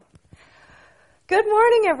Good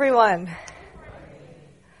morning, everyone.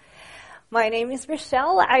 My name is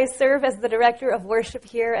Rochelle. I serve as the Director of Worship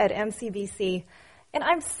here at MCBC, and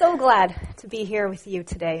I'm so glad to be here with you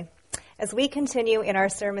today as we continue in our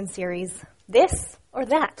sermon series, This or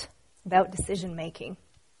That, about decision making.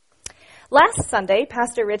 Last Sunday,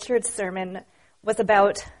 Pastor Richard's sermon was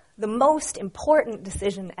about the most important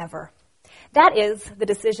decision ever. That is the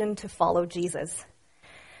decision to follow Jesus.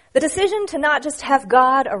 The decision to not just have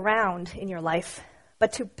God around in your life,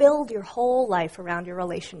 but to build your whole life around your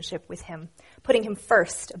relationship with Him, putting Him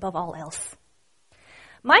first above all else.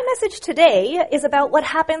 My message today is about what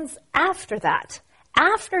happens after that,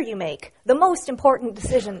 after you make the most important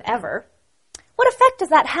decision ever. What effect does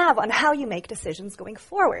that have on how you make decisions going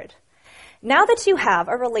forward? Now that you have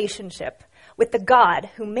a relationship with the God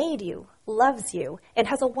who made you, loves you, and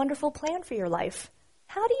has a wonderful plan for your life,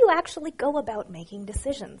 how do you actually go about making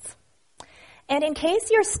decisions? And in case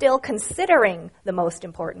you're still considering the most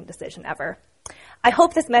important decision ever, I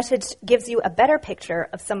hope this message gives you a better picture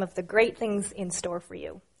of some of the great things in store for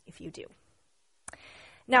you, if you do.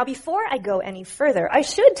 Now, before I go any further, I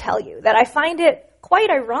should tell you that I find it quite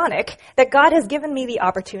ironic that God has given me the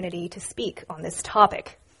opportunity to speak on this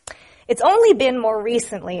topic. It's only been more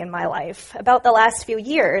recently in my life, about the last few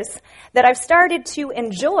years, that I've started to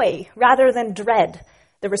enjoy rather than dread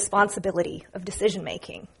the responsibility of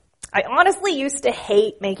decision-making. I honestly used to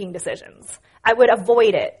hate making decisions. I would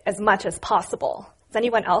avoid it as much as possible. Is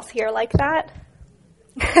anyone else here like that?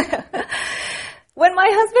 When my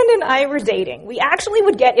husband and I were dating, we actually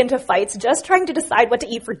would get into fights just trying to decide what to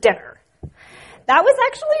eat for dinner. That was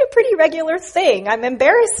actually a pretty regular thing, I'm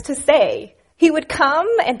embarrassed to say. He would come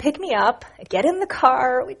and pick me up, get in the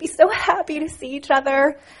car, we'd be so happy to see each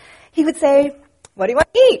other. He would say, "What do you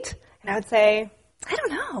want to eat?" And I would say, "I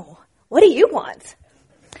don't know. What do you want?"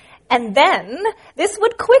 And then this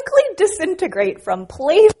would quickly disintegrate from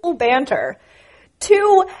playful banter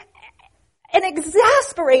to an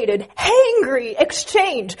exasperated, hangry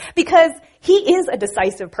exchange because he is a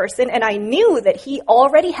decisive person and I knew that he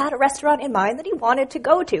already had a restaurant in mind that he wanted to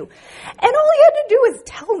go to. And all he had to do was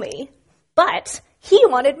tell me, but he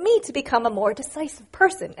wanted me to become a more decisive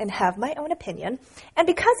person and have my own opinion. And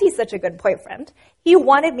because he's such a good boyfriend, he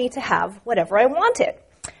wanted me to have whatever I wanted.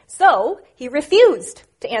 So he refused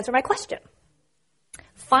to answer my question.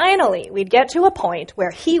 Finally, we'd get to a point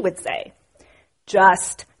where he would say,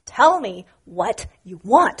 "Just tell me what you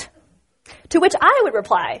want." To which I would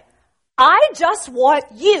reply, "I just want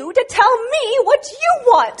you to tell me what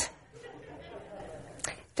you want."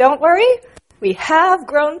 Don't worry, we have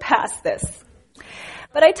grown past this.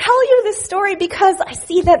 But I tell you this story because I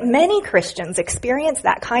see that many Christians experience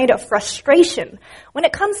that kind of frustration when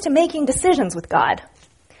it comes to making decisions with God.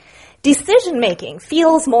 Decision-making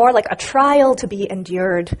feels more like a trial to be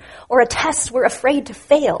endured or a test we're afraid to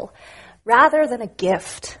fail rather than a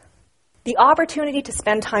gift. The opportunity to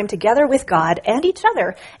spend time together with God and each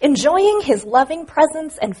other, enjoying His loving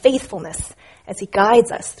presence and faithfulness as He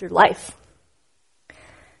guides us through life.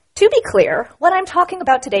 To be clear, what I'm talking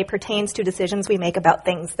about today pertains to decisions we make about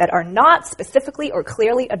things that are not specifically or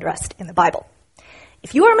clearly addressed in the Bible.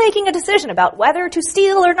 If you are making a decision about whether to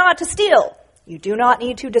steal or not to steal, you do not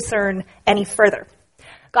need to discern any further.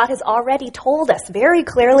 God has already told us very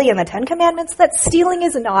clearly in the Ten Commandments that stealing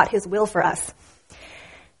is not His will for us.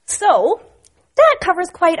 So, that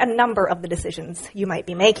covers quite a number of the decisions you might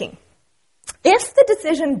be making. If the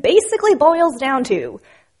decision basically boils down to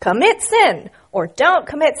commit sin or don't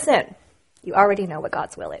commit sin, you already know what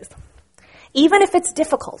God's will is. Even if it's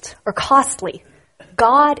difficult or costly,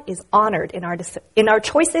 God is honored in our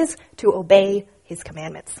choices to obey His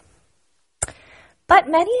commandments. But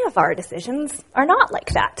many of our decisions are not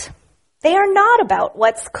like that. They are not about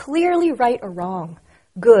what's clearly right or wrong,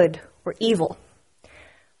 good or evil.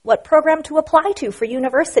 What program to apply to for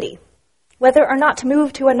university, whether or not to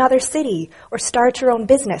move to another city or start your own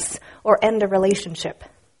business or end a relationship.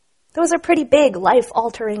 Those are pretty big,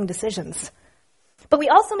 life-altering decisions. But we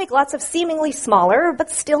also make lots of seemingly smaller but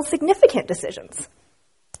still significant decisions.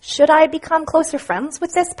 Should I become closer friends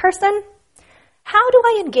with this person? How do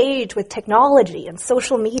I engage with technology and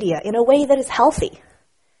social media in a way that is healthy?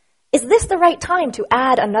 Is this the right time to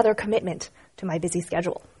add another commitment to my busy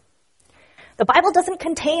schedule? The Bible doesn't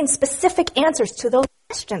contain specific answers to those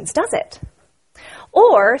questions, does it?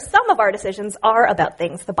 Or some of our decisions are about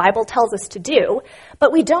things the Bible tells us to do,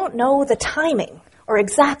 but we don't know the timing or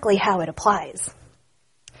exactly how it applies.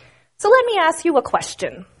 So let me ask you a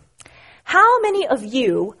question. How many of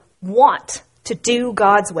you want to do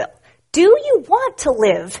God's will? Do you want to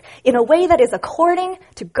live in a way that is according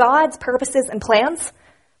to God's purposes and plans?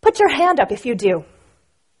 Put your hand up if you do.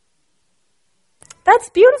 That's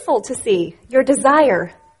beautiful to see, your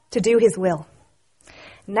desire to do his will.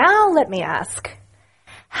 Now let me ask,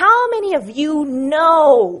 how many of you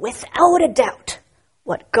know without a doubt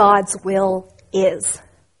what God's will is?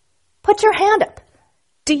 Put your hand up.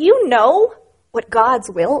 Do you know what God's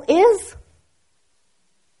will is?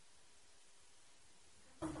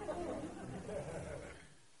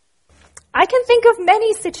 I can think of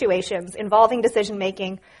many situations involving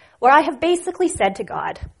decision-making where I have basically said to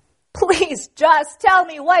God, please just tell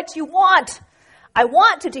me what you want. I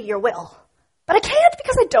want to do your will, but I can't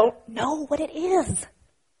because I don't know what it is.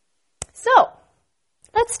 So,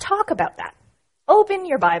 let's talk about that. Open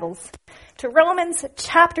your Bibles to Romans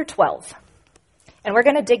chapter 12, and we're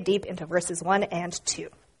going to dig deep into verses 1 and 2.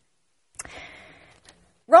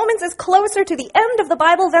 Romans is closer to the end of the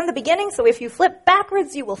Bible than the beginning, so if you flip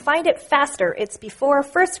backwards, you will find it faster. It's before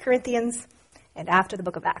 1 Corinthians and after the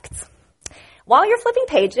book of Acts. While you're flipping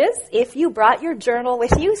pages, if you brought your journal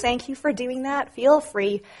with you, thank you for doing that. Feel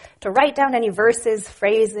free to write down any verses,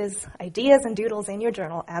 phrases, ideas, and doodles in your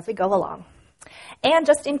journal as we go along. And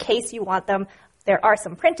just in case you want them, there are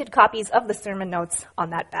some printed copies of the sermon notes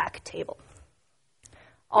on that back table.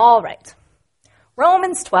 All right.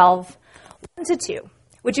 Romans 12, 1 to 2.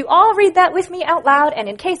 Would you all read that with me out loud? And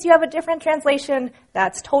in case you have a different translation,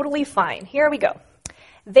 that's totally fine. Here we go.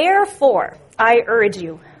 Therefore, I urge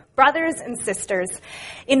you, brothers and sisters,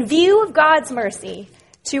 in view of God's mercy,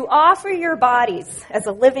 to offer your bodies as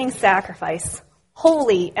a living sacrifice,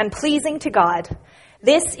 holy and pleasing to God.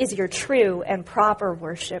 This is your true and proper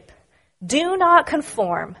worship. Do not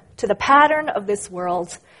conform to the pattern of this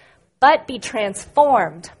world, but be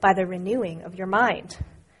transformed by the renewing of your mind.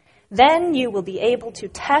 Then you will be able to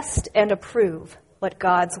test and approve what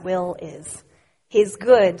God's will is, his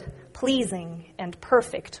good, pleasing, and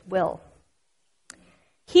perfect will.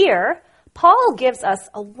 Here, Paul gives us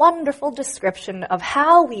a wonderful description of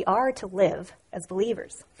how we are to live as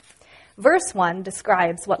believers. Verse 1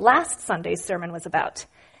 describes what last Sunday's sermon was about.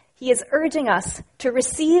 He is urging us to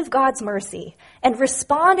receive God's mercy and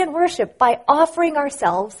respond in worship by offering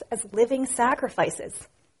ourselves as living sacrifices.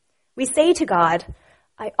 We say to God,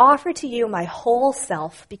 I offer to you my whole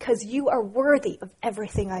self because you are worthy of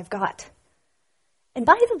everything I've got. And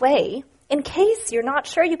by the way, in case you're not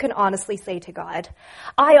sure you can honestly say to God,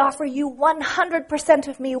 I offer you 100%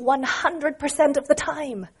 of me 100% of the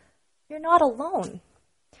time. You're not alone.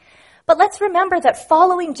 But let's remember that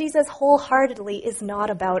following Jesus wholeheartedly is not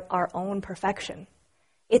about our own perfection.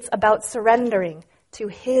 It's about surrendering to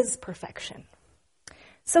his perfection.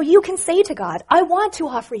 So you can say to God, I want to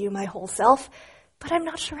offer you my whole self, but I'm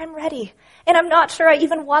not sure I'm ready. And I'm not sure I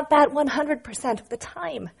even want that 100% of the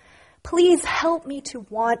time. Please help me to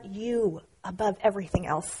want you above everything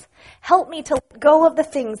else. Help me to let go of the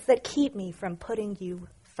things that keep me from putting you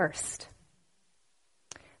first.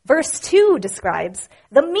 Verse 2 describes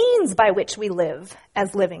the means by which we live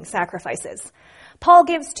as living sacrifices. Paul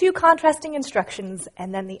gives two contrasting instructions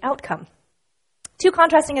and then the outcome. Two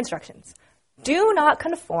contrasting instructions. Do not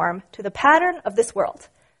conform to the pattern of this world,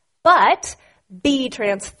 but be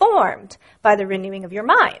transformed by the renewing of your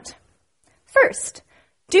mind. First,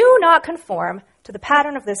 do not conform to the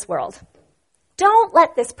pattern of this world. Don't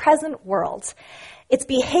let this present world, its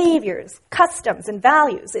behaviors, customs, and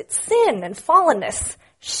values, its sin and fallenness,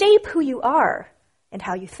 shape who you are and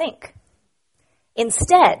how you think.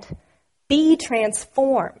 Instead, be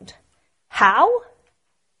transformed. How?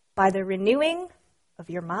 By the renewing of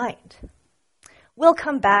your mind. We'll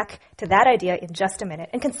come back to that idea in just a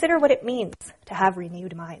minute and consider what it means to have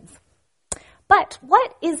renewed minds. But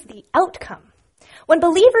what is the outcome? When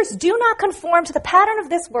believers do not conform to the pattern of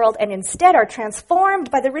this world and instead are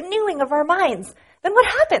transformed by the renewing of our minds, then what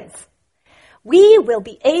happens? We will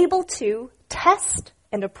be able to test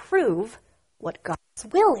and approve what God's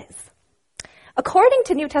will is. According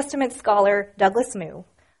to New Testament scholar Douglas Moo,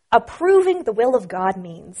 approving the will of God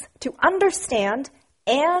means to understand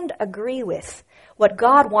and agree with what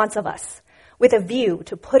God wants of us, with a view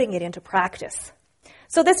to putting it into practice.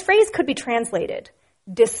 So this phrase could be translated,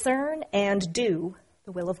 discern and do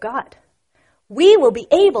the will of God. We will be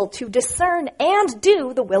able to discern and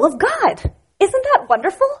do the will of God. Isn't that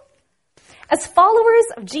wonderful? As followers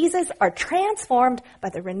of Jesus are transformed by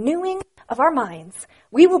the renewing of our minds,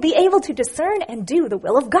 we will be able to discern and do the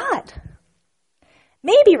will of God.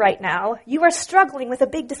 Maybe right now you are struggling with a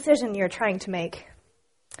big decision you're trying to make.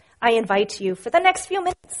 I invite you for the next few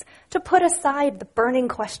minutes to put aside the burning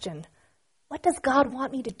question, what does God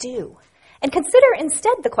want me to do? And consider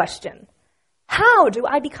instead the question, how do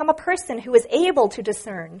I become a person who is able to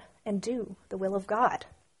discern and do the will of God?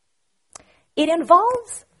 It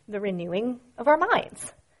involves the renewing of our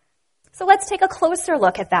minds. So let's take a closer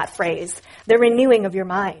look at that phrase, the renewing of your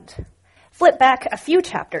mind. Flip back a few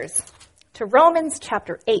chapters to Romans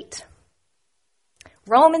chapter 8.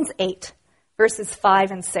 Romans 8, verses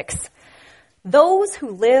 5 and 6. Those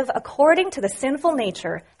who live according to the sinful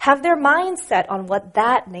nature have their minds set on what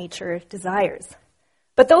that nature desires.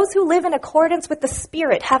 But those who live in accordance with the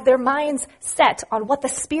Spirit have their minds set on what the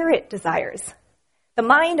Spirit desires. The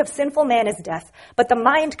mind of sinful man is death, but the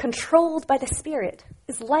mind controlled by the Spirit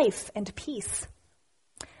is life and peace.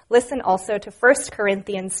 Listen also to 1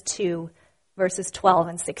 Corinthians 2, verses 12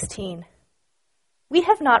 and 16. We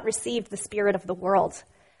have not received the spirit of the world,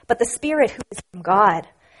 but the Spirit who is from God,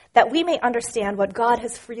 that we may understand what God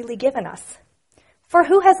has freely given us. For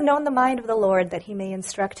who has known the mind of the Lord that he may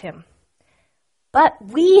instruct him? But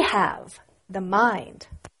we have the mind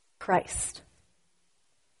of Christ.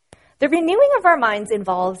 The renewing of our minds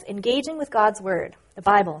involves engaging with God's Word, the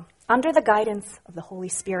Bible, under the guidance of the Holy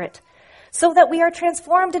Spirit, so that we are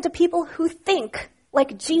transformed into people who think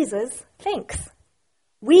like Jesus thinks.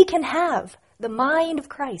 We can have the mind of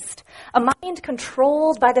Christ, a mind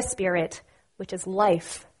controlled by the Spirit, which is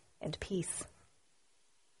life and peace.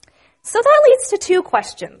 So that leads to two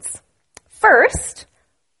questions. First,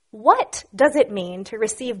 what does it mean to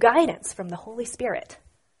receive guidance from the Holy Spirit?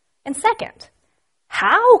 And second,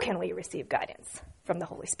 how can we receive guidance from the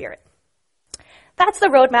Holy Spirit? That's the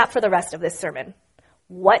roadmap for the rest of this sermon.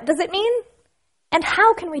 What does it mean? And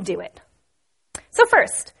how can we do it? So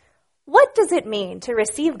first, what does it mean to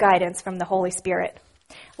receive guidance from the Holy Spirit?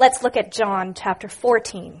 Let's look at John chapter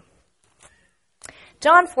 14.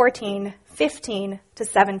 John 14, 15 to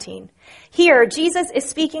 17. Here, Jesus is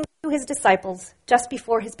speaking to his disciples just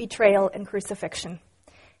before his betrayal and crucifixion.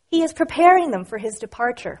 He is preparing them for his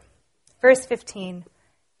departure. Verse 15,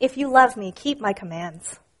 if you love me, keep my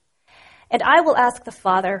commands. And I will ask the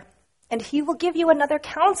Father, and he will give you another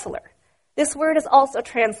counselor. This word is also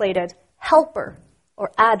translated helper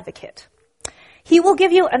or advocate. He will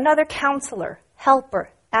give you another counselor,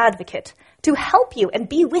 helper, advocate, to help you and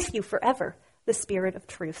be with you forever, the Spirit of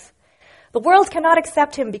truth. The world cannot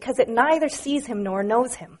accept him because it neither sees him nor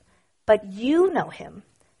knows him. But you know him,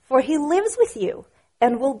 for he lives with you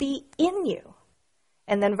and will be in you.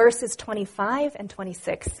 And then verses 25 and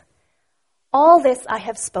 26. All this I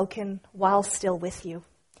have spoken while still with you.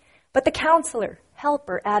 But the counselor,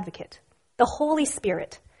 helper, advocate, the Holy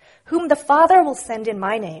Spirit, whom the Father will send in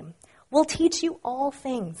my name, will teach you all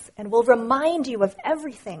things and will remind you of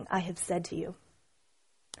everything I have said to you.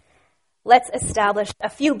 Let's establish a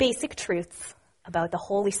few basic truths about the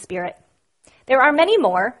Holy Spirit. There are many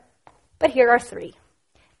more, but here are three.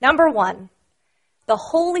 Number one, the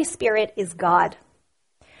Holy Spirit is God.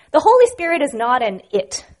 The Holy Spirit is not an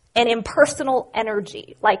impersonal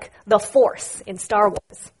energy like the Force in Star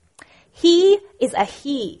Wars. He is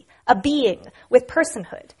a being with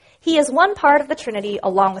personhood. He is one part of the Trinity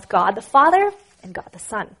along with God the Father and God the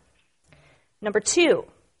Son. Number two,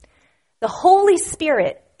 the Holy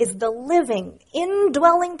Spirit is the living,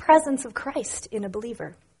 indwelling presence of Christ in a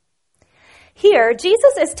believer. Here,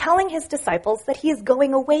 Jesus is telling his disciples that he is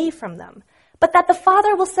going away from them, but that the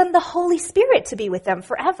Father will send the Holy Spirit to be with them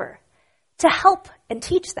forever, to help and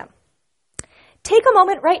teach them. Take a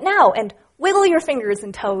moment right now and wiggle your fingers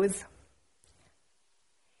and toes.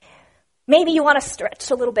 Maybe you want to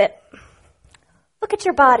stretch a little bit. Look at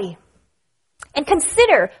your body and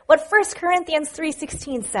consider what 1 Corinthians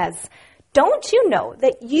 3:16 says. Don't you know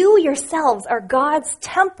that you yourselves are God's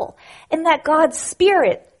temple and that God's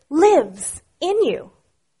Spirit lives in you?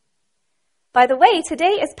 By the way,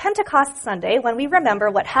 today is Pentecost Sunday when we remember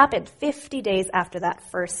what happened 50 days after that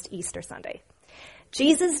first Easter Sunday.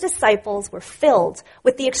 Jesus' disciples were filled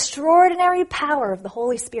with the extraordinary power of the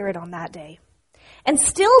Holy Spirit on that day. And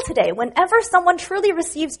still today, whenever someone truly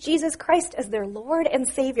receives Jesus Christ as their Lord and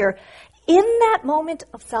Savior, in that moment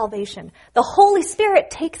of salvation, the Holy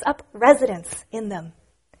Spirit takes up residence in them.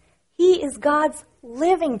 He is God's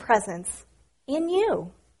living presence in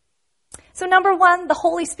you. So number one, the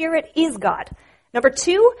Holy Spirit is God. Number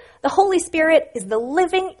two, the Holy Spirit is the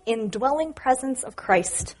living, indwelling presence of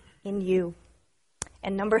Christ in you.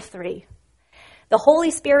 And number three, the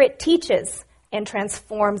Holy Spirit teaches and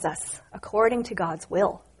transforms us according to God's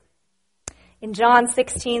will. In John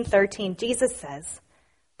 16:13, Jesus says,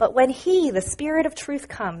 "But when he, the Spirit of truth,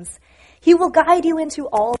 comes, he will guide you into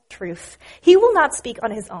all truth. He will not speak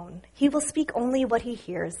on his own. He will speak only what he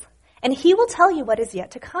hears, and he will tell you what is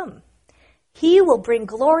yet to come. He will bring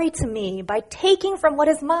glory to me by taking from what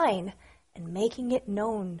is mine and making it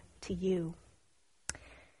known to you."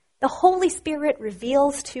 The Holy Spirit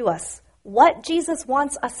reveals to us what Jesus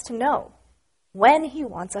wants us to know when he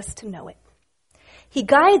wants us to know it. He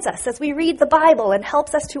guides us as we read the Bible and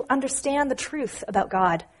helps us to understand the truth about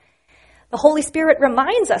God. The Holy Spirit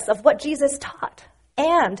reminds us of what Jesus taught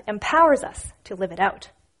and empowers us to live it out.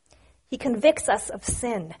 He convicts us of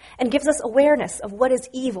sin and gives us awareness of what is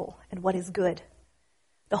evil and what is good.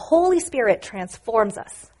 The Holy Spirit transforms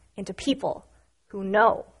us into people who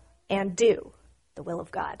know and do the will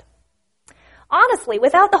of God. Honestly,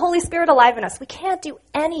 without the Holy Spirit alive in us, we can't do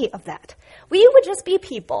any of that. We would just be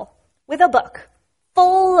people with a book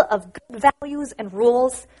full of good values and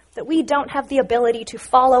rules that we don't have the ability to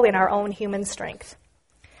follow in our own human strength.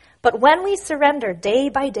 But when we surrender day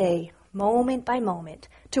by day, moment by moment,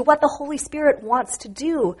 to what the Holy Spirit wants to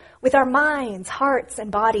do with our minds, hearts,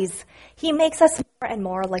 and bodies, He makes us more and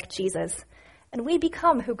more like Jesus, and we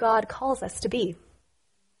become who God calls us to be.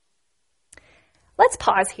 Let's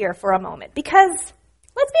pause here for a moment, because,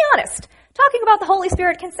 let's be honest, talking about the Holy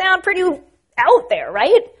Spirit can sound pretty out there,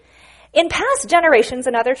 right? In past generations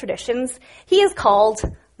and other traditions, He is called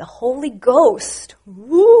the Holy Ghost.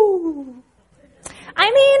 Woo! I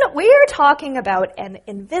mean, we're talking about an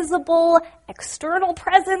invisible, external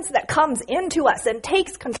presence that comes into us and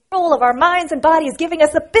takes control of our minds and bodies, giving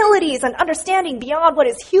us abilities and understanding beyond what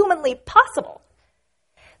is humanly possible.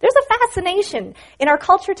 There's a fascination in our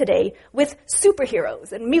culture today with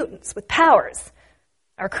superheroes and mutants with powers.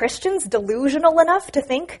 Are Christians delusional enough to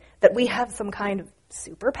think that we have some kind of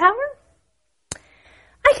superpower?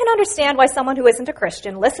 I can understand why someone who isn't a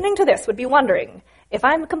Christian listening to this would be wondering if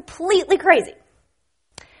I'm completely crazy.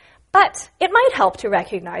 But it might help to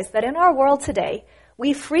recognize that in our world today,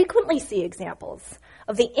 we frequently see examples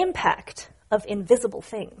of the impact of invisible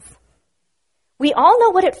things. We all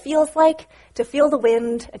know what it feels like to feel the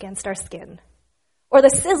wind against our skin, or the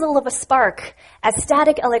sizzle of a spark as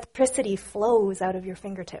static electricity flows out of your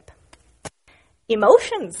fingertip.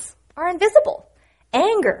 Emotions are invisible.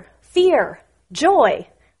 Anger, fear, joy.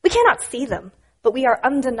 We cannot see them, but we are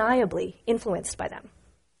undeniably influenced by them.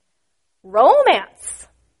 Romance.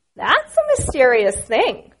 That's a mysterious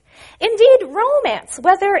thing. Indeed, romance,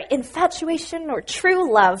 whether infatuation or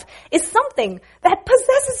true love, is something that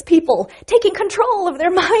possesses people, taking control of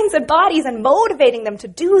their minds and bodies and motivating them to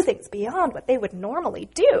do things beyond what they would normally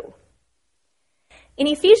do. In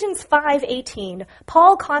Ephesians 5:18,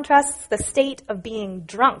 Paul contrasts the state of being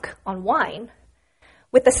drunk on wine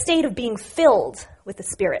with the state of being filled with the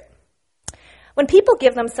Spirit. When people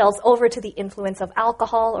give themselves over to the influence of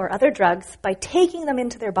alcohol or other drugs by taking them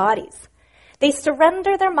into their bodies, they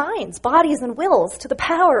surrender their minds, bodies, and wills to the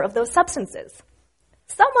power of those substances.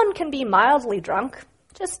 Someone can be mildly drunk,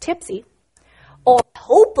 just tipsy, or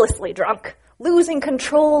hopelessly drunk, losing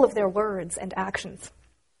control of their words and actions.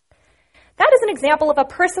 That is an example of a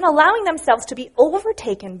person allowing themselves to be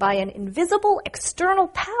overtaken by an invisible external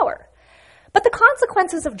power. But the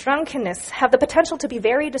consequences of drunkenness have the potential to be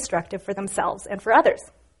very destructive for themselves and for others.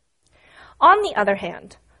 On the other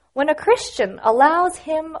hand, when a Christian allows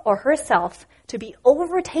him or herself to be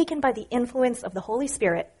overtaken by the influence of the Holy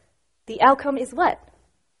Spirit, the outcome is what?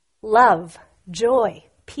 Love, joy,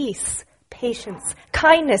 peace, patience,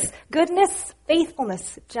 kindness, goodness,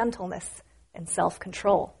 faithfulness, gentleness, and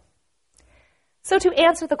self-control. So to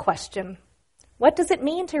answer the question, what does it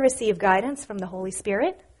mean to receive guidance from the Holy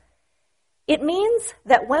Spirit? It means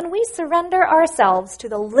that when we surrender ourselves to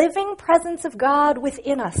the living presence of God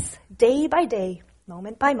within us, day by day,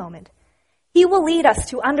 moment by moment, He will lead us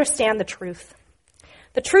to understand the truth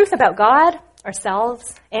about God,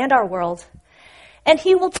 ourselves, and our world. And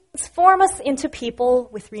He will transform us into people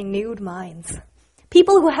with renewed minds,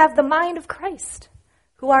 people who have the mind of Christ,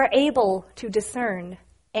 who are able to discern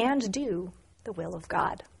and do the will of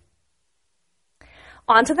God.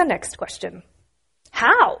 On to the next question.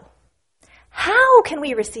 How? How can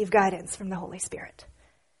we receive guidance from the Holy Spirit?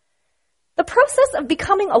 The process of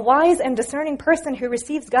becoming a wise and discerning person who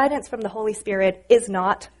receives guidance from the Holy Spirit is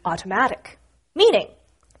not automatic. Meaning,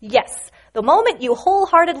 yes, the moment you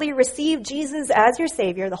wholeheartedly receive Jesus as your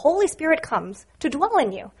Savior, the Holy Spirit comes to dwell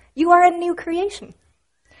in you. You are a new creation.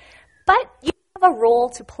 But you have a role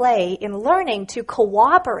to play in learning to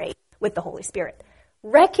cooperate with the Holy Spirit,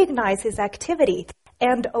 recognize His activity,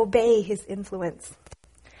 and obey His influence.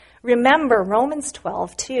 Remember Romans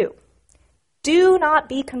 12:2. Do not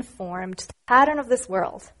be conformed to the pattern of this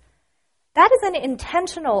world. That is an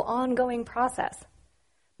intentional, ongoing process.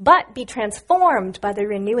 But be transformed by the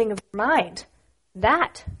renewing of your mind.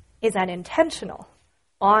 That is an intentional,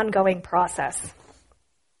 ongoing process.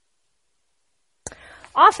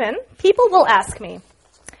 Often, people will ask me,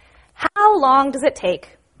 how long does it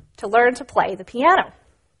take to learn to play the piano?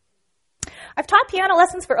 I've taught piano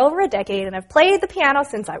lessons for over a decade, and I've played the piano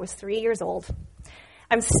since I was 3 years old.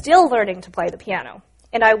 I'm still learning to play the piano,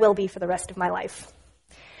 and I will be for the rest of my life.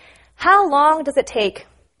 How long does it take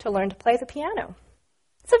to learn to play the piano?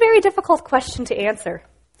 It's a very difficult question to answer.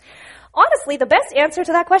 Honestly, the best answer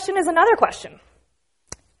to that question is another question.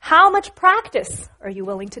 How much practice are you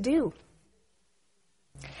willing to do?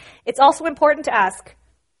 It's also important to ask,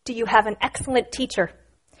 do you have an excellent teacher?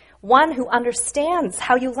 One who understands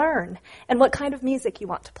how you learn and what kind of music you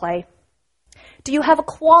want to play? Do you have a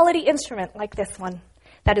quality instrument like this one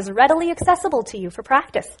that is readily accessible to you for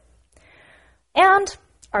practice? And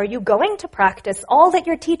are you going to practice all that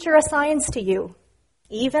your teacher assigns to you,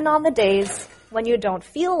 even on the days when you don't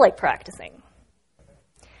feel like practicing?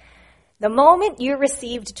 The moment you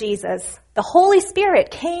received Jesus, the Holy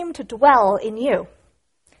Spirit came to dwell in you.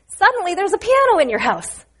 Suddenly there's a piano in your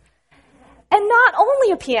house. And not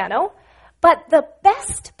only a piano, but the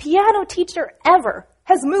best piano teacher ever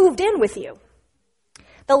has moved in with you.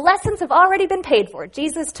 The lessons have already been paid for.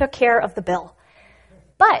 Jesus took care of the bill.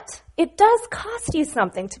 But it does cost you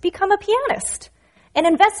something to become a pianist. An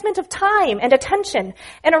investment of time and attention,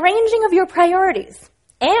 an arranging of your priorities.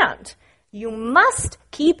 And you must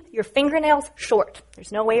keep your fingernails short.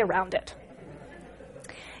 There's no way around it.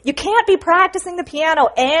 You can't be practicing the piano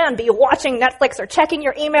and be watching Netflix or checking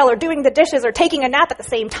your email or doing the dishes or taking a nap at the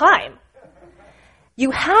same time. You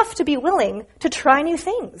have to be willing to try new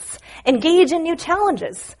things, engage in new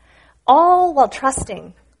challenges, all while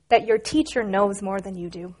trusting that your teacher knows more than you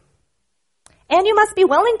do. And you must be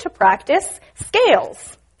willing to practice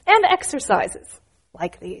scales and exercises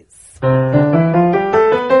like these.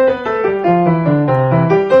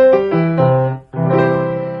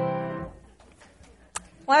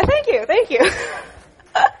 Well, thank you.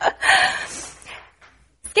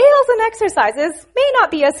 Scales and exercises may not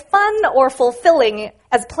be as fun or fulfilling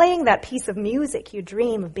as playing that piece of music you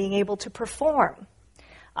dream of being able to perform.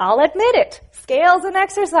 I'll admit it, scales and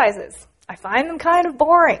exercises, I find them kind of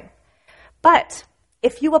boring. But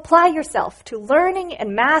if you apply yourself to learning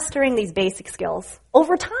and mastering these basic skills,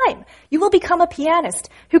 over time, you will become a pianist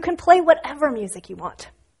who can play whatever music you want.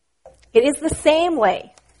 It is the same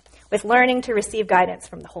way with learning to receive guidance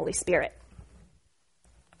from the Holy Spirit.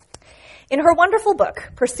 In her wonderful book,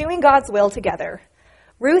 Pursuing God's Will Together,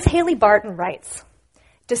 Ruth Haley Barton writes,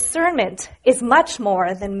 "Discernment is much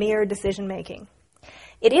more than mere decision-making.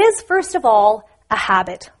 It is, first of all, a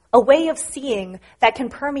habit, a way of seeing that can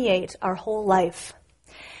permeate our whole life.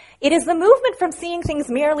 It is the movement from seeing things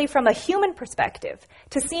merely from a human perspective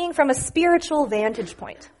to seeing from a spiritual vantage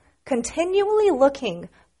point, continually looking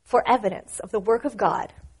for evidence of the work of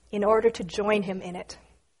God in order to join him in it.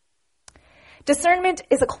 Discernment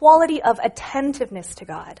is a quality of attentiveness to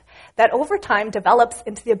God that over time develops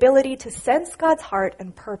into the ability to sense God's heart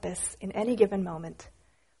and purpose in any given moment.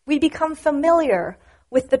 We become familiar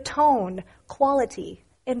with the tone, quality,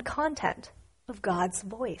 and content of God's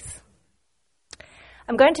voice."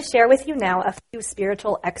 I'm going to share with you now a few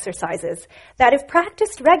spiritual exercises that, if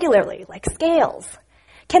practiced regularly, like scales,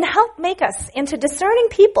 can help make us into discerning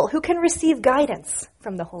people who can receive guidance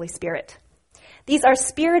from the Holy Spirit. These are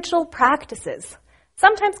spiritual practices,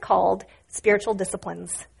 sometimes called spiritual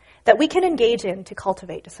disciplines, that we can engage in to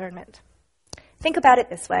cultivate discernment. Think about it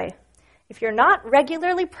this way. If you're not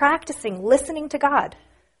regularly practicing listening to God,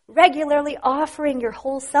 regularly offering your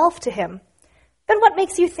whole self to him, then what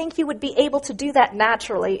makes you think you would be able to do that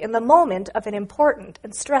naturally in the moment of an important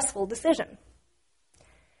and stressful decision?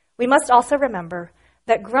 We must also remember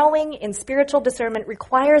that growing in spiritual discernment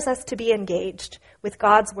requires us to be engaged with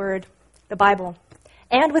God's Word, the Bible,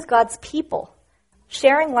 and with God's people,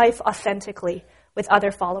 sharing life authentically with other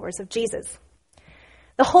followers of Jesus.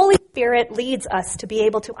 The Holy Spirit leads us to be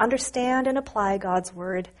able to understand and apply God's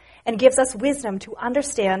Word and gives us wisdom to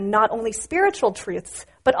understand not only spiritual truths,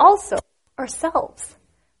 but also ourselves.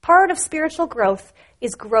 Part of spiritual growth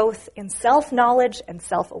is growth in self-knowledge and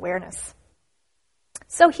self-awareness.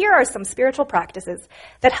 So here are some spiritual practices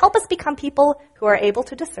that help us become people who are able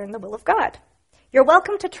to discern the will of God. You're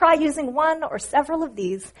welcome to try using one or several of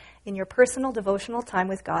these in your personal devotional time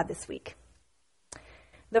with God this week.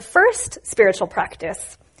 The first spiritual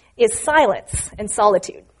practice is silence and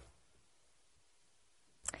solitude.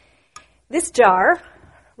 This jar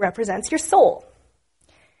represents your soul.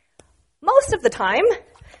 Most of the time,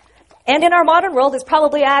 and in our modern world is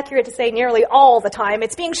probably accurate to say nearly all the time,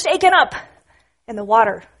 it's being shaken up and the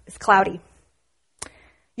water is cloudy.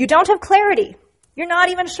 You don't have clarity. You're not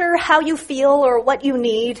even sure how you feel or what you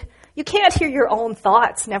need. You can't hear your own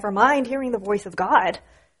thoughts, never mind hearing the voice of God.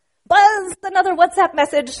 Buzz, another WhatsApp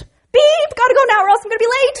message. Beep, gotta go now or else I'm gonna be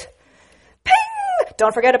late. Ping,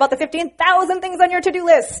 don't forget about the 15,000 things on your to-do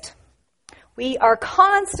list. We are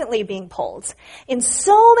constantly being pulled in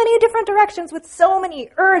so many different directions with so many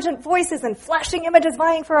urgent voices and flashing images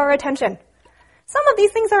vying for our attention. Some of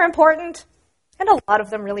these things are important, and a lot of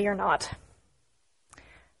them really are not.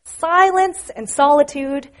 Silence and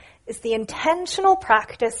solitude is the intentional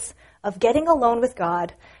practice of getting alone with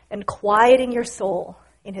God and quieting your soul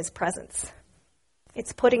in his presence.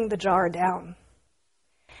 It's putting the jar down.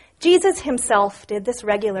 Jesus himself did this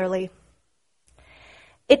regularly.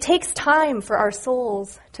 It takes time for our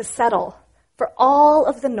souls to settle, for all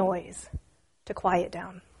of the noise to quiet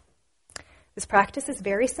down. This practice is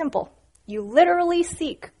very simple. You literally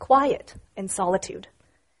seek quiet and solitude.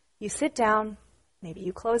 You sit down, maybe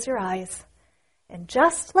you close your eyes, and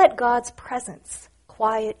just let God's presence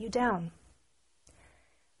quiet you down.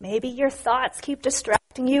 Maybe your thoughts keep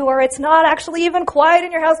distracting you, or it's not actually even quiet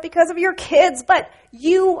in your house because of your kids, but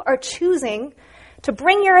you are choosing to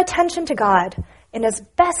bring your attention to God and as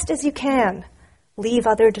best as you can, leave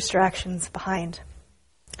other distractions behind.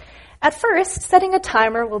 At first, setting a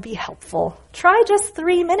timer will be helpful. Try just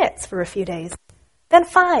 3 minutes for a few days, then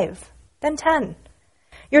 5, then 10.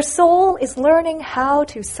 Your soul is learning how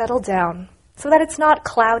to settle down so that it's not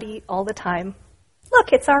cloudy all the time.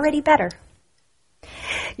 Look, it's already better.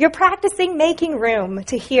 You're practicing making room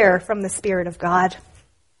to hear from the Spirit of God.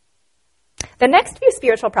 The next few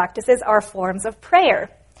spiritual practices are forms of prayer.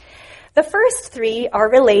 The first 3 are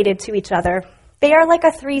related to each other. They are like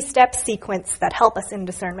a 3-step sequence that help us in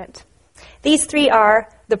discernment. These 3 are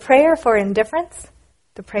the prayer for indifference,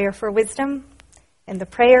 the prayer for wisdom, and the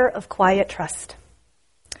prayer of quiet trust.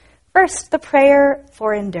 First, the prayer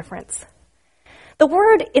for indifference. The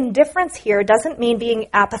word indifference here doesn't mean being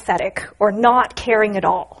apathetic or not caring at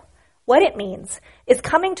all. What it means is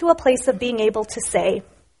coming to a place of being able to say,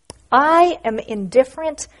 I am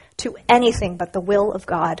indifferent to anything but the will of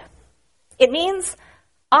God. It means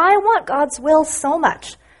I want God's will so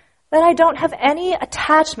much that I don't have any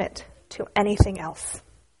attachment to anything else.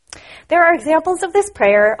 There are examples of this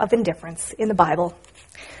prayer of indifference in the Bible.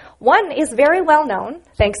 One is very well known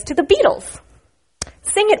thanks to the Beatles.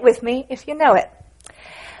 Sing it with me if you know it.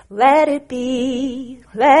 Let it be,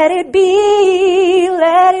 let it be,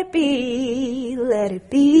 let it be, let it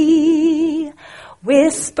be.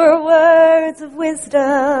 Whisper words of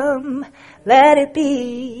wisdom, let it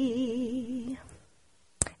be.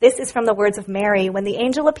 This is from the words of Mary when the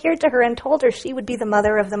angel appeared to her and told her she would be the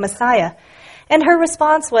mother of the Messiah. And her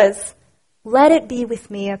response was, let it be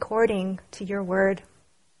with me according to your word.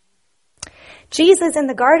 Jesus in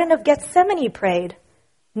the Garden of Gethsemane prayed,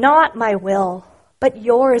 not my will, but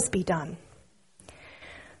yours be done.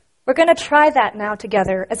 We're going to try that now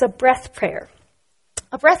together as a breath prayer.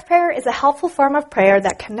 A breath prayer is a helpful form of prayer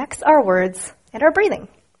that connects our words and our breathing.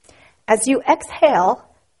 As you exhale,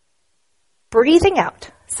 breathing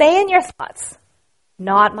out, say in your thoughts,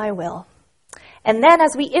 not my will. And then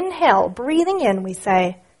as we inhale, breathing in, we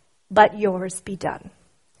say, but yours be done.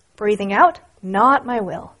 Breathing out, not my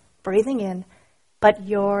will. Breathing in, but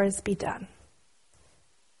yours be done.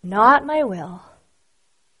 Not my will,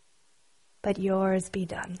 but yours be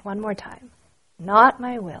done. One more time. Not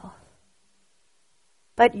my will,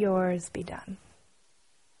 but yours be done.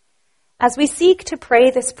 As we seek to pray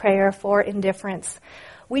this prayer for indifference,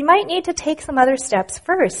 we might need to take some other steps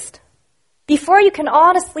first. Before you can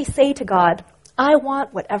honestly say to God, I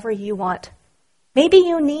want whatever you want. Maybe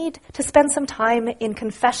you need to spend some time in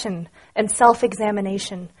confession and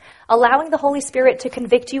self-examination, allowing the Holy Spirit to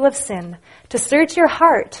convict you of sin, to search your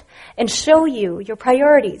heart and show you your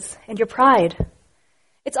priorities and your pride.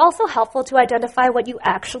 It's also helpful to identify what you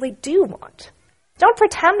actually do want. Don't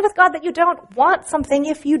pretend with God that you don't want something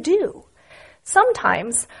if you do.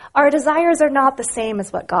 Sometimes our desires are not the same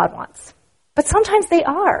as what God wants, but sometimes they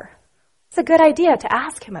are. It's a good idea to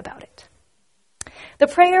ask him about it. The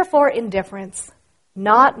prayer for indifference,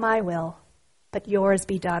 not my will, but yours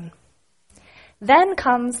be done. Then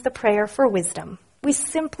comes the prayer for wisdom. We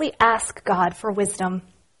simply ask God for wisdom.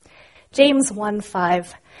 James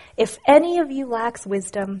 1:5, if any of you lacks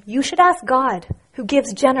wisdom, you should ask God, who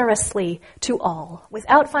gives generously to all,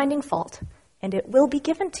 without finding fault, and it will be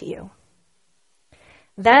given to you.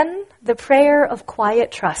 Then the prayer of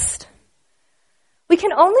quiet trust. We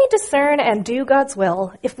can only discern and do God's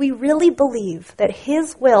will if we really believe that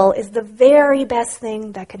his will is the very best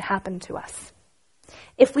thing that can happen to us.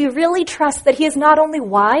 If we really trust that he is not only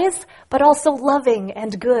wise, but also loving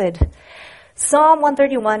and good. Psalm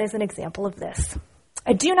 131 is an example of this.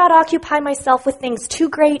 I do not occupy myself with things too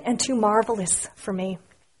great and too marvelous for me.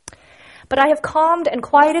 But I have calmed and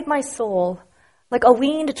quieted my soul like a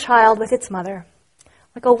weaned child with its mother.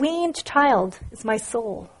 Like a weaned child is my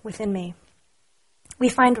soul within me. We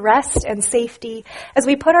find rest and safety as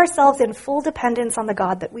we put ourselves in full dependence on the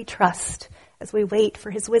God that we trust, as we wait for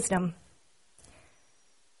his wisdom.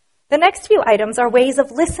 The next few items are ways of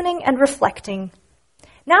listening and reflecting.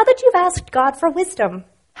 Now that you've asked God for wisdom,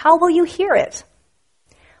 how will you hear it?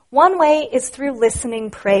 One way is through listening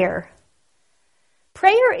prayer.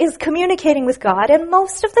 Prayer is communicating with God, and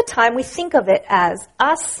most of the time we think of it as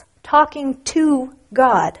us talking to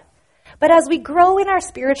God. But as we grow in our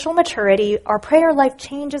spiritual maturity, our prayer life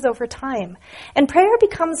changes over time, and prayer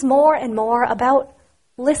becomes more and more about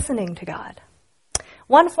listening to God.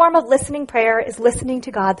 One form of listening prayer is listening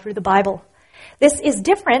to God through the Bible. This is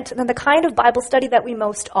different than the kind of Bible study that we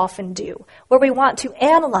most often do, where we want to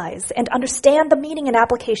analyze and understand the meaning and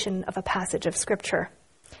application of a passage of Scripture.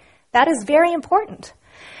 That is very important.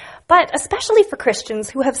 But especially for Christians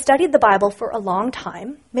who have studied the Bible for a long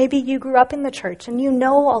time, maybe you grew up in the church and you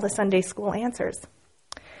know all the Sunday school answers.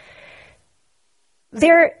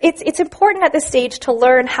 It's important at this stage to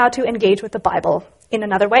learn how to engage with the Bible in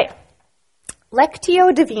another way.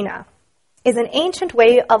 Lectio Divina is an ancient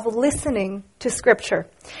way of listening to Scripture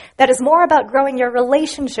that is more about growing your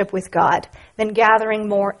relationship with God than gathering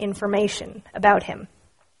more information about him.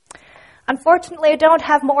 Unfortunately, I don't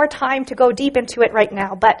have more time to go deep into it right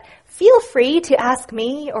now, but feel free to ask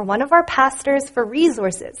me or one of our pastors for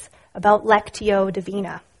resources about Lectio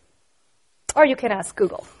Divina. Or you can ask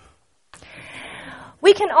Google.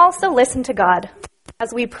 We can also listen to God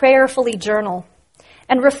as we prayerfully journal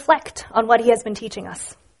and reflect on what he has been teaching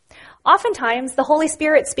us. Oftentimes, the Holy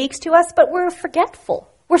Spirit speaks to us, but we're forgetful.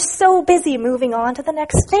 We're so busy moving on to the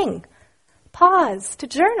next thing. Pause to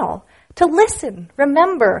journal, to listen,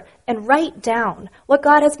 remember, and write down what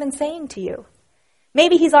God has been saying to you.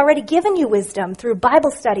 Maybe he's already given you wisdom through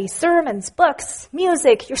Bible study, sermons, books,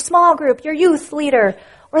 music, your small group, your youth leader,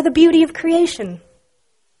 or the beauty of creation.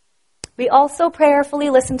 We also prayerfully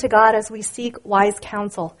listen to God as we seek wise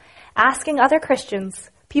counsel, asking other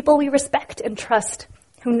Christians, people we respect and trust,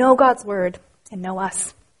 who know God's word and know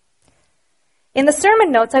us. In the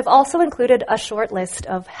sermon notes, I've also included a short list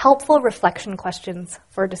of helpful reflection questions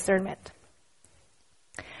for discernment.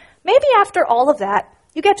 Maybe after all of that,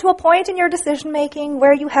 you get to a point in your decision-making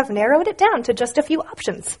where you have narrowed it down to just a few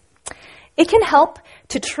options. It can help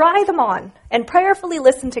to try them on and prayerfully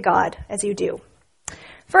listen to God as you do.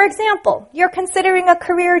 For example, you're considering a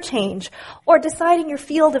career change or deciding your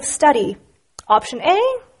field of study, option A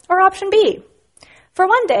or option B. For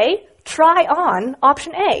one day, try on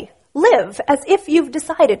option A. Live as if you've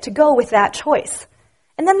decided to go with that choice.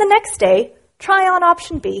 And then the next day, try on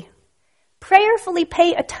option B. Prayerfully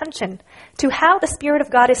pay attention to how the Spirit of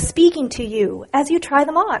God is speaking to you as you try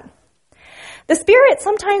them on. The Spirit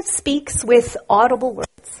sometimes speaks with audible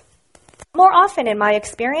words. More often in my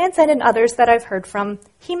experience and in others that I've heard from,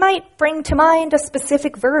 he might bring to mind a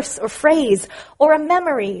specific verse or phrase or a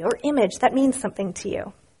memory or image that means something to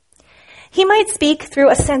you. He might speak through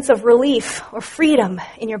a sense of relief or freedom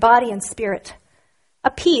in your body and spirit, a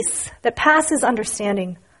peace that passes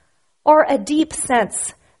understanding, or a deep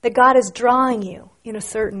sense that God is drawing you in a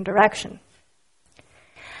certain direction.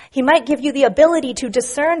 He might give you the ability to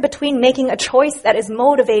discern between making a choice that is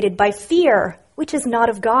motivated by fear, which is not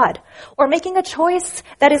of God, or making a choice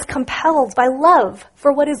that is compelled by love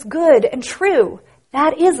for what is good and true,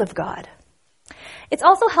 that is of God. It's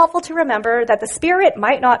also helpful to remember that the Spirit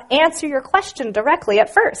might not answer your question directly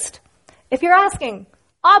at first. If you're asking,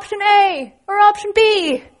 option A or option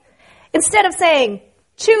B, instead of saying,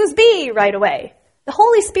 choose B right away, the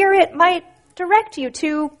Holy Spirit might direct you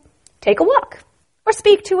to take a walk, or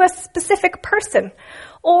speak to a specific person,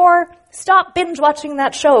 or stop binge watching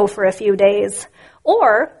that show for a few days,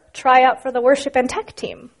 or try out for the worship and tech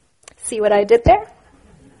team. See what I did there?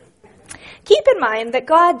 Keep in mind that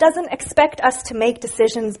God doesn't expect us to make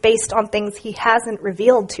decisions based on things he hasn't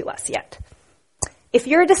revealed to us yet. If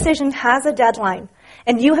your decision has a deadline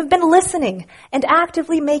and you have been listening and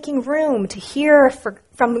actively making room to hear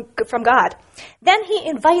from God, then he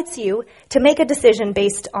invites you to make a decision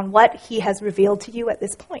based on what he has revealed to you at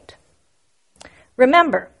this point.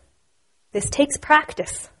 Remember, this takes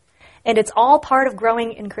practice, and it's all part of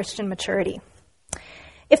growing in Christian maturity.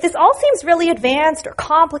 If this all seems really advanced or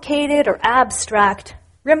complicated or abstract,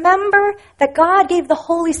 remember that God gave the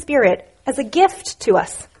Holy Spirit as a gift to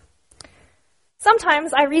us.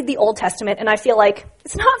 Sometimes I read the Old Testament and I feel like,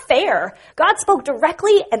 it's not fair. God spoke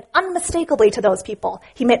directly and unmistakably to those people.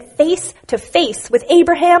 He met face to face with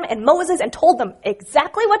Abraham and Moses and told them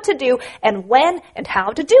exactly what to do and when and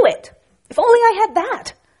how to do it. If only I had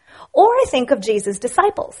that. Or I think of Jesus'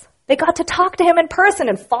 disciples. They got to talk to him in person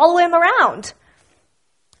and follow him around.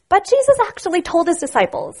 But Jesus actually told his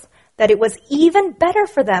disciples that it was even better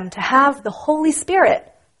for them to have the Holy Spirit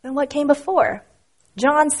than what came before.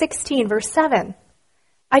 John 16, verse 7.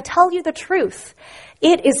 I tell you the truth.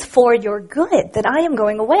 It is for your good that I am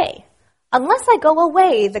going away. Unless I go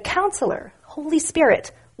away, the Counselor, Holy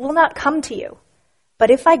Spirit, will not come to you. But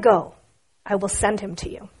if I go, I will send him to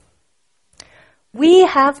you. We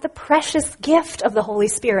have the precious gift of the Holy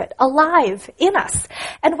Spirit alive in us.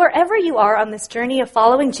 And wherever you are on this journey of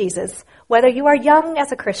following Jesus, whether you are young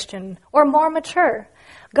as a Christian or more mature,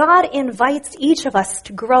 God invites each of us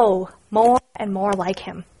to grow more and more like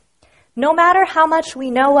him. No matter how much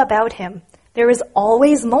we know about him, there is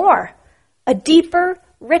always more, a deeper,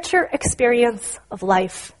 richer experience of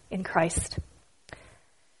life in Christ.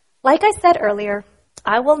 Like I said earlier,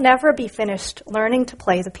 I will never be finished learning to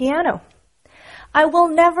play the piano. I will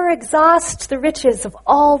never exhaust the riches of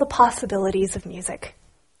all the possibilities of music.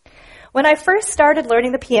 When I first started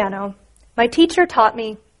learning the piano, my teacher taught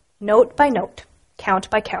me note by note, count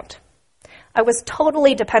by count. I was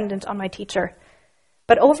totally dependent on my teacher.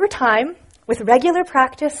 But over time, with regular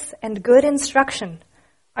practice and good instruction,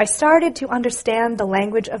 I started to understand the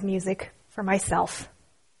language of music for myself.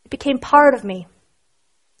 It became part of me.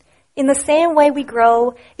 In the same way we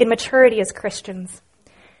grow in maturity as Christians,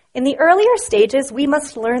 in the earlier stages, we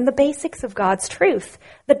must learn the basics of God's truth,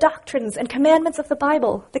 the doctrines and commandments of the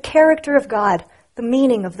Bible, the character of God, the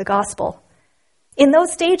meaning of the gospel. In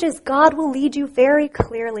those stages, God will lead you very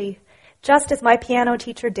clearly, just as my piano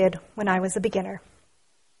teacher did when I was a beginner.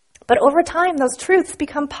 But over time, those truths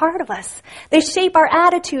become part of us. They shape our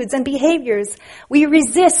attitudes and behaviors. We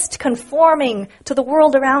resist conforming to the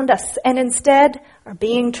world around us and instead are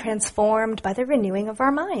being transformed by the renewing of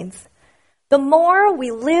our minds. The more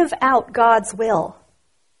we live out God's will,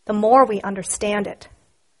 the more we understand it.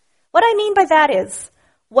 What I mean by that is,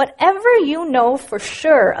 whatever you know for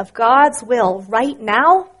sure of God's will right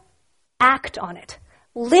now, act on it.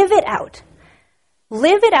 Live it out.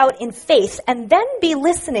 Live it out in faith, and then be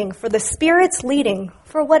listening for the Spirit's leading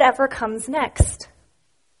for whatever comes next.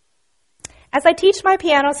 As I teach my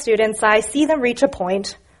piano students, I see them reach a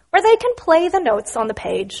point where they can play the notes on the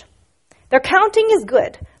page. Their counting is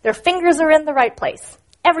good. Their fingers are in the right place.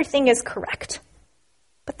 Everything is correct.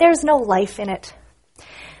 But there's no life in it.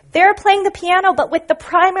 They're playing the piano, but with the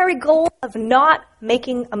primary goal of not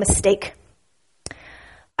making a mistake.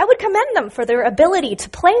 I would commend them for their ability to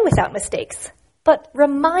play without mistakes, but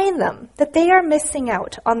remind them that they are missing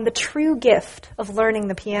out on the true gift of learning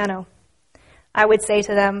the piano. I would say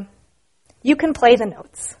to them, you can play the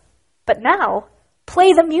notes, but now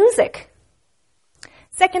play the music.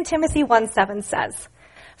 2 Timothy 1:7 says,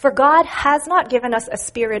 for God has not given us a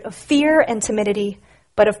spirit of fear and timidity,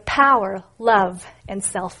 but of power, love, and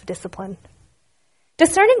self-discipline.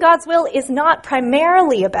 Discerning God's will is not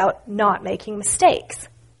primarily about not making mistakes.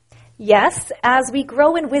 Yes, as we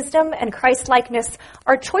grow in wisdom and Christ-likeness,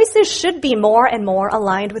 our choices should be more and more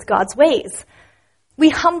aligned with God's ways. We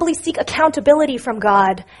humbly seek accountability from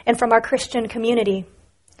God and from our Christian community.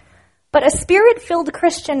 But a Spirit-filled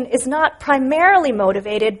Christian is not primarily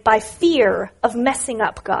motivated by fear of messing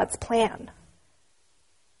up God's plan.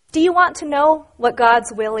 Do you want to know what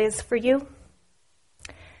God's will is for you?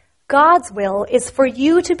 God's will is for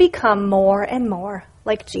you to become more and more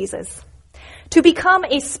like Jesus. To become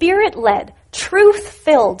a Spirit-led,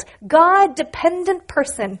 truth-filled, God-dependent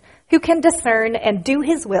person who can discern and do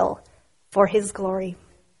his will for his glory.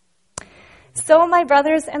 So, my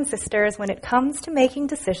brothers and sisters, when it comes to making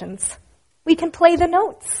decisions, we can play the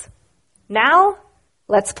notes. Now,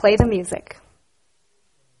 let's play the music.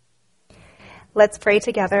 Let's pray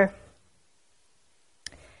together.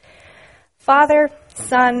 Father,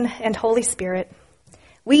 Son, and Holy Spirit,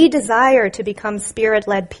 we desire to become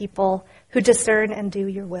Spirit-led people who discern and do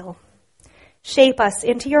your will. Shape us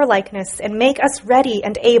into your likeness and make us ready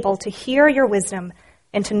and able to hear your wisdom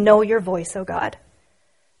and to know your voice, O God.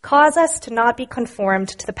 Cause us to not be conformed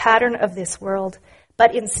to the pattern of this world,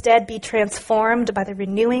 but instead be transformed by the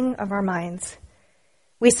renewing of our minds.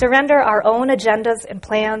 We surrender our own agendas and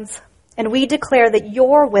plans, and we declare that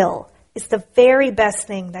your will is the very best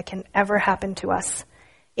thing that can ever happen to us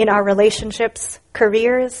in our relationships,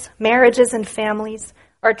 careers, marriages, and families,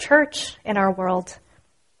 our church, and our world.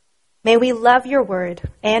 May we love your word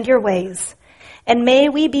and your ways, and may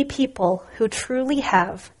we be people who truly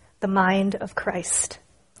have the mind of Christ.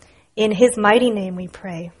 In his mighty name we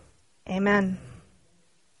pray. Amen.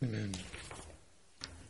 Amen.